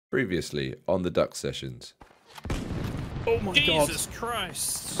Previously on the duck sessions. Oh my god. Jesus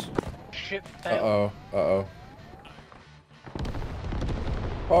Christ. Shit. Uh-oh. Uh-oh.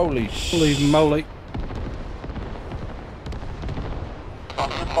 Holy moly.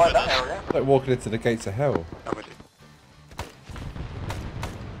 By that area. Like walking into the gates of hell. Oh, we did.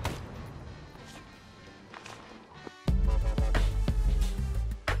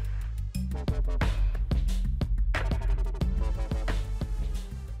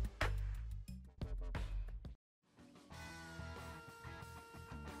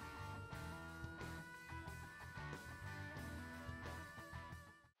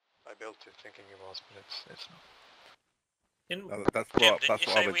 I built it thinking it was, but it's not. That's Jim, what didn't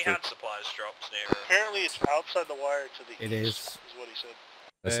you I say would we say. had supplies drops near? Apparently it's outside the wire to the It east, is. what he said.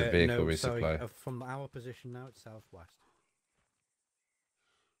 That's a vehicle no, resupply. Sorry, from our position now, it's southwest.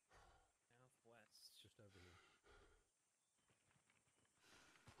 Southwest, just over here.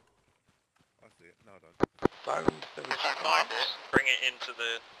 I see it. No, I don't. There was Bring it into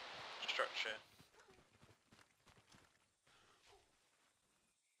the structure.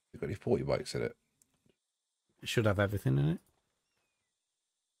 You got any 40 bikes in it? It should have everything in it.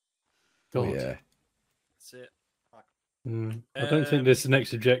 Oh, God. yeah. That's it. I don't think this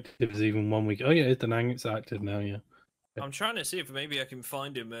next objective is even 1 week. Oh yeah, it's Danang. It's active now. Yeah. I'm trying to see if maybe I can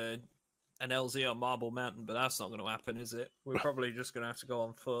find him an LZ on Marble Mountain, but that's not going to happen, is it? We're probably just going to have to go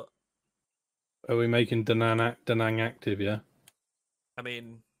on foot. Are we making Danang active? Yeah. I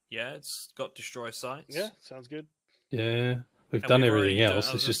mean, yeah, it's got destroy sites. Yeah, sounds good. Yeah. We've And done we've everything already else.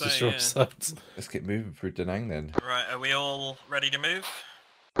 done- I It's was just gonna destroy say, sites. Let's get moving through Da Nang then. Right, are we all ready to move?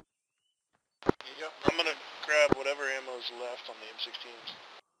 Yep. I'm gonna grab whatever ammo's left on the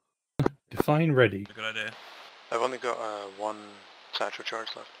M16s. Define ready. Good idea. I've only got one satchel charge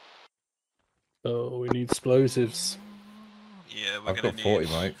left. Oh, we need explosives. Yeah, we're I've going got to 40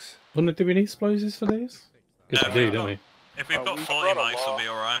 need... mics. Do we need explosives for these? Yes, No, we do, we've don't got- we? If we've got we 40 brought a mics, we'll law. be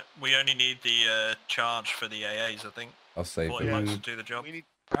alright. We only need the charge for the AAs, I think. I'll save 40 them. mics will do the job. We need.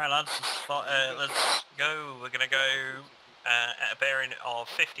 Alright lads, let's go. We're going to go at a bearing of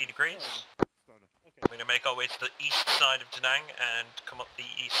 50 degrees. We're going to make our way to the east side of Da Nang and come up the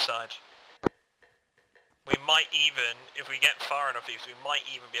east side. We might even, if we get far enough east, we might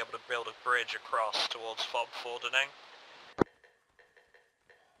even be able to build a bridge across towards Fob for Da Nang.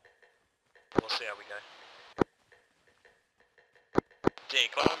 We'll see how we go.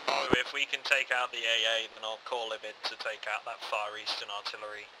 Dick, if we can take out the AA, then I'll call him in to take out that far eastern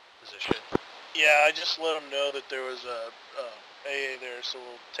artillery position. Yeah, I just let him know that there was a AA there, so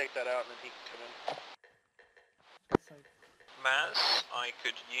we'll take that out and then he can come in. Maz, I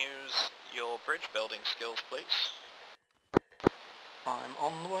could use your bridge building skills, please. I'm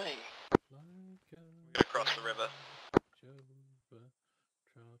on the way. We're gonna cross the river.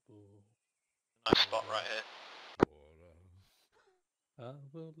 Nice spot right here. I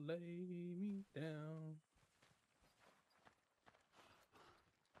will lay me down.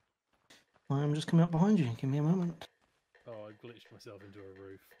 I'm just coming up behind you. Give me a moment. Oh, I glitched myself into a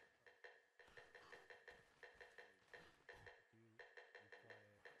roof.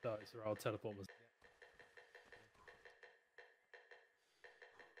 No, it's I'll teleport myself.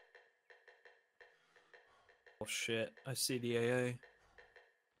 Oh shit, I see the AA.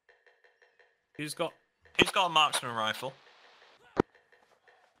 Who's got a marksman rifle?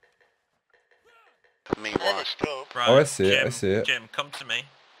 Me, Grab a why? scope. Right, Oh, I see it, Jim, I see it. Jim, come to me.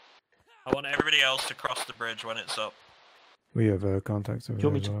 I want everybody else to cross the bridge when it's up. We have contacts over Do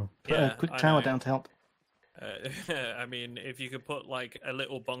you want there me as well. Put Yeah, a quick I tower know. down to help. I mean, if you could put like a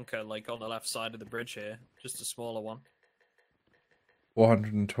little bunker like on the left side of the bridge here, just a smaller one.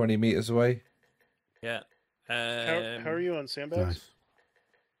 420 meters away. Yeah. How are you on sandbags? Nice.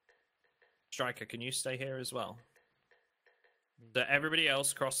 Striker, can you stay here as well? So everybody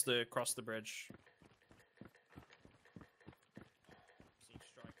else cross the bridge. See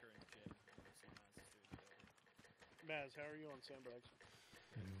Striker and Jim. Maz, how are you on sandbags?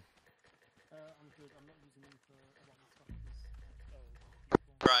 I'm good. I'm not using them for a lot of stuff.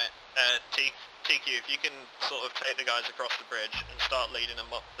 Right, TQ, if you can sort of take the guys across the bridge and start leading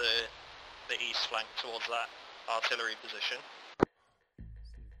them up the east flank towards that artillery position.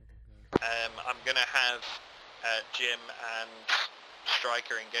 I'm gonna have Jim and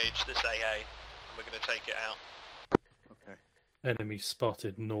Striker engage this AA, and we're gonna take it out. Okay. Enemy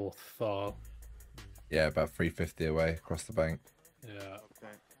spotted north far. Yeah, about 350 away across the bank. Yeah.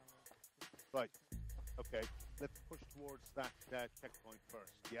 Okay. Right. Okay. Let's push towards that checkpoint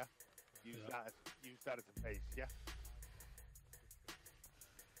first. Yeah. Use that as a base. Yeah.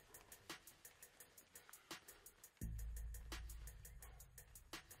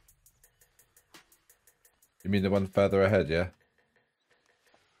 You mean the one further ahead, yeah?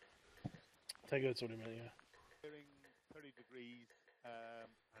 I think that's what he meant, yeah. Clearing 30 degrees,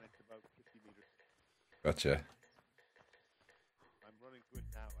 and it's about 50 meters. Gotcha. I'm running to it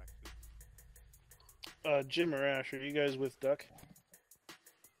now, actually. Jim or Ash, are you guys with Duck?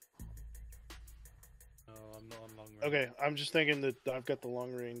 No, I'm not on long range. Okay, I'm just thinking that I've got the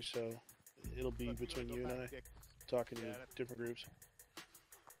long range, so it'll be between you and I, talking to different groups.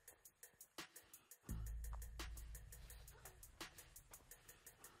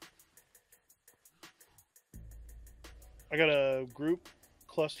 I got a group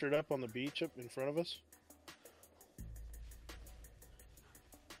clustered up on the beach up in front of us.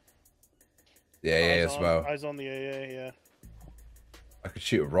 The AA as well. Eyes on the AA, yeah. I could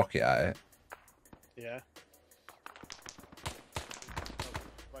shoot a rocket at it. Yeah.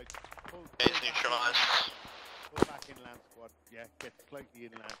 Right. It's neutralized. Pull back inland, squad. Yeah, get slightly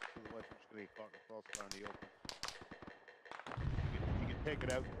inland, otherwise I'm just going to get caught in the crossfire in the open. If you can take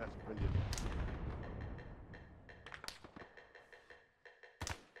it out, that's brilliant.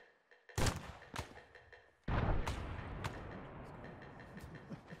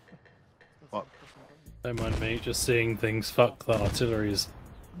 What? Don't mind me, just seeing things. Fuck, the artillery is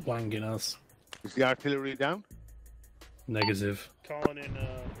wanging us. Is the artillery down? Negative. Calling in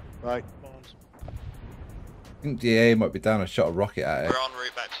Right. bombs. I think the AA might be down. I shot a rocket at it. We're en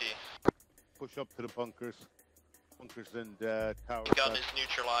route back to you. Push up to the bunkers. Bunkers and towers. The gun is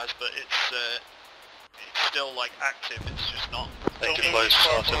neutralized, but it's still like active. It's just not. Don't Take it move close. too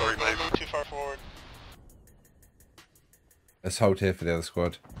far Artillery forward, move. don't move too far forward. Let's hold here for the other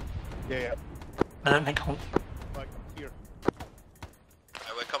squad. Yeah, yeah. I don't think I'll... Right, here.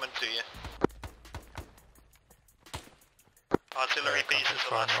 We're coming to you. Artillery piece is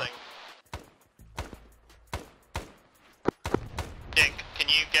the last thing. Dick, can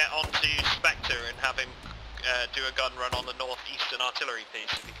you get onto Spectre and have him do a gun run on the northeastern artillery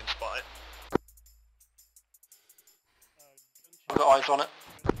piece if you can spot it? I've got eyes on it.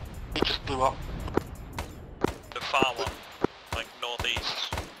 He just blew up. The far one, like northeast.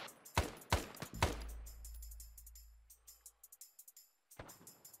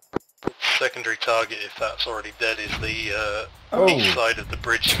 Secondary target, if that's already dead, is the Oh. east side of the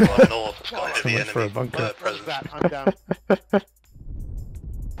bridge to our north. It's got heavy Someone for a enemy bunker. What's presence. that? I'm down.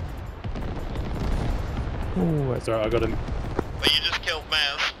 Oh, That's alright, I got him. But you just killed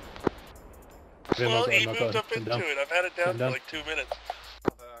Maz. Well, he I got moved him. up into Down. it. I've had it down Down. for like 2 minutes.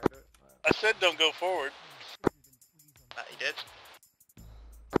 I said don't go forward. That he did.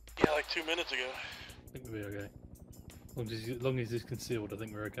 Yeah, like 2 minutes ago. I think we'll be okay. As long as it's concealed, I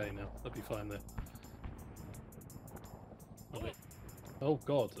think we're okay now. That'll be fine there. Oh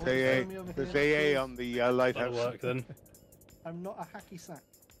god. AA. There's AA on the That'll lighthouse. work then. I'm not a hacky sack.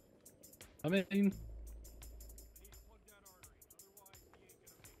 I mean...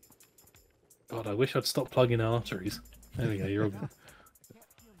 God, I wish I'd stopped plugging arteries. There we go, you're all good.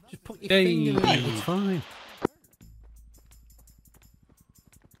 Just put your finger in it, Hey. it's fine.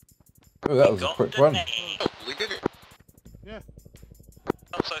 Oh, that was a Got quick the one. name. We did it.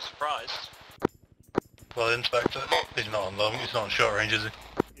 Not so surprised. Well, Inspector, he's not on long, he's not on short range, is he?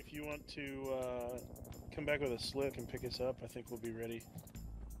 If you want to come back with a slick and pick us up, I think we'll be ready.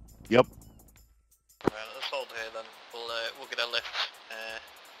 Yep. Right, let's hold here then. We'll get a lift.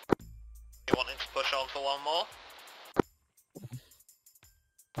 You wanting to push on for one more?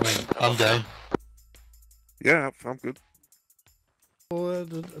 I mean, I'm down. Yeah, I'm good.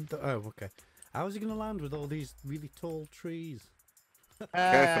 Oh, okay. How's he going to land with all these really tall trees?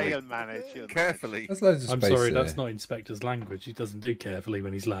 Carefully. He'll manage. He'll Carefully. There's loads of I'm space sorry, there. that's not Inspector's language. He doesn't do carefully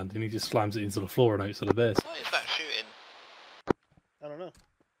when he's landing. He just slams it into the floor and out to the base. What is that shooting? I don't know.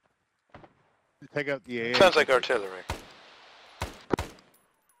 Take out the AA. Sounds like artillery.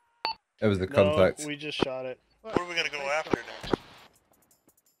 It was the contact. No, we just shot it. What are we going to go after next?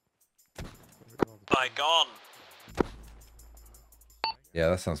 Bygone. Yeah,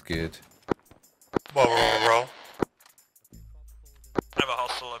 that sounds good. Well, we're on a roll. I have a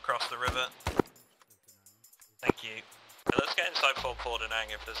hostile across the river. Thank you. Yeah, let's get inside Fort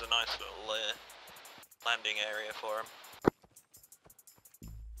Pordenang if there's a nice little landing area for him.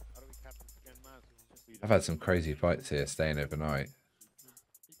 I've had some crazy fights here, staying overnight.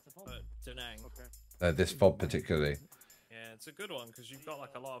 Danang. This fob particularly. Yeah, it's a good one because you've got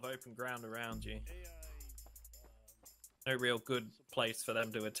like a lot of open ground around you. No real good place for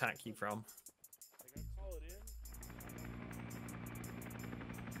them to attack you from.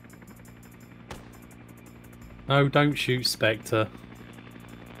 No, don't shoot Spectre.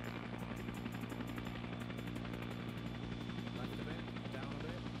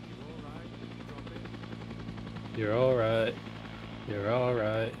 You're alright. You're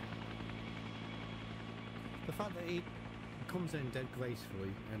alright. The fact that it comes in dead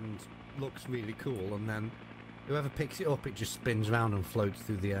gracefully and looks really cool, and then whoever picks it up, it just spins around and floats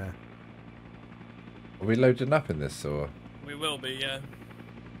through the air. Are we loading up in this, or? We will be, yeah.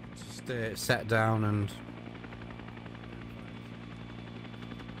 Just set down and...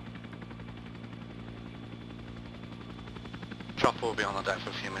 Chopper will be on the deck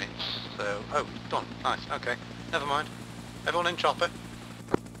for a few minutes, so... Oh, done. Nice, okay. Never mind. Everyone in chopper.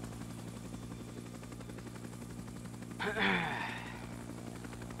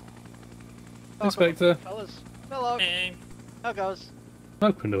 Inspector. Fellas. Hello. Hey. How goes?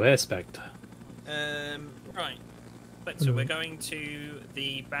 Open to Air Spectre. Right. So we're going to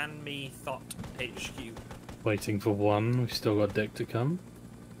the Ban Me Thought HQ. Waiting for one. We've still got Dick to come.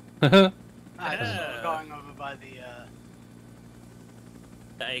 Alright, so we're going over by the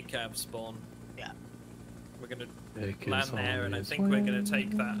ACAB spawn. Yeah. We're gonna Dick land is there, on and I his think we're gonna way.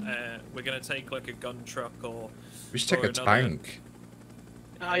 take that. We're gonna take like a gun truck or. We should take or a another- tank.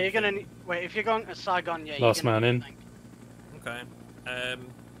 Oh, you're gonna wait. If you're going to Saigon, yeah. Last you're gonna man need in. a tank. Okay.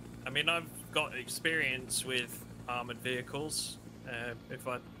 I mean, I've got experience with armored vehicles. If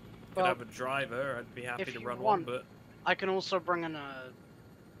I could Well, have a driver, I'd be happy if to you run want, one. But I can also bring in a.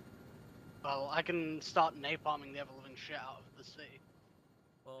 Well, I can start napalming the ever living shit out of the city.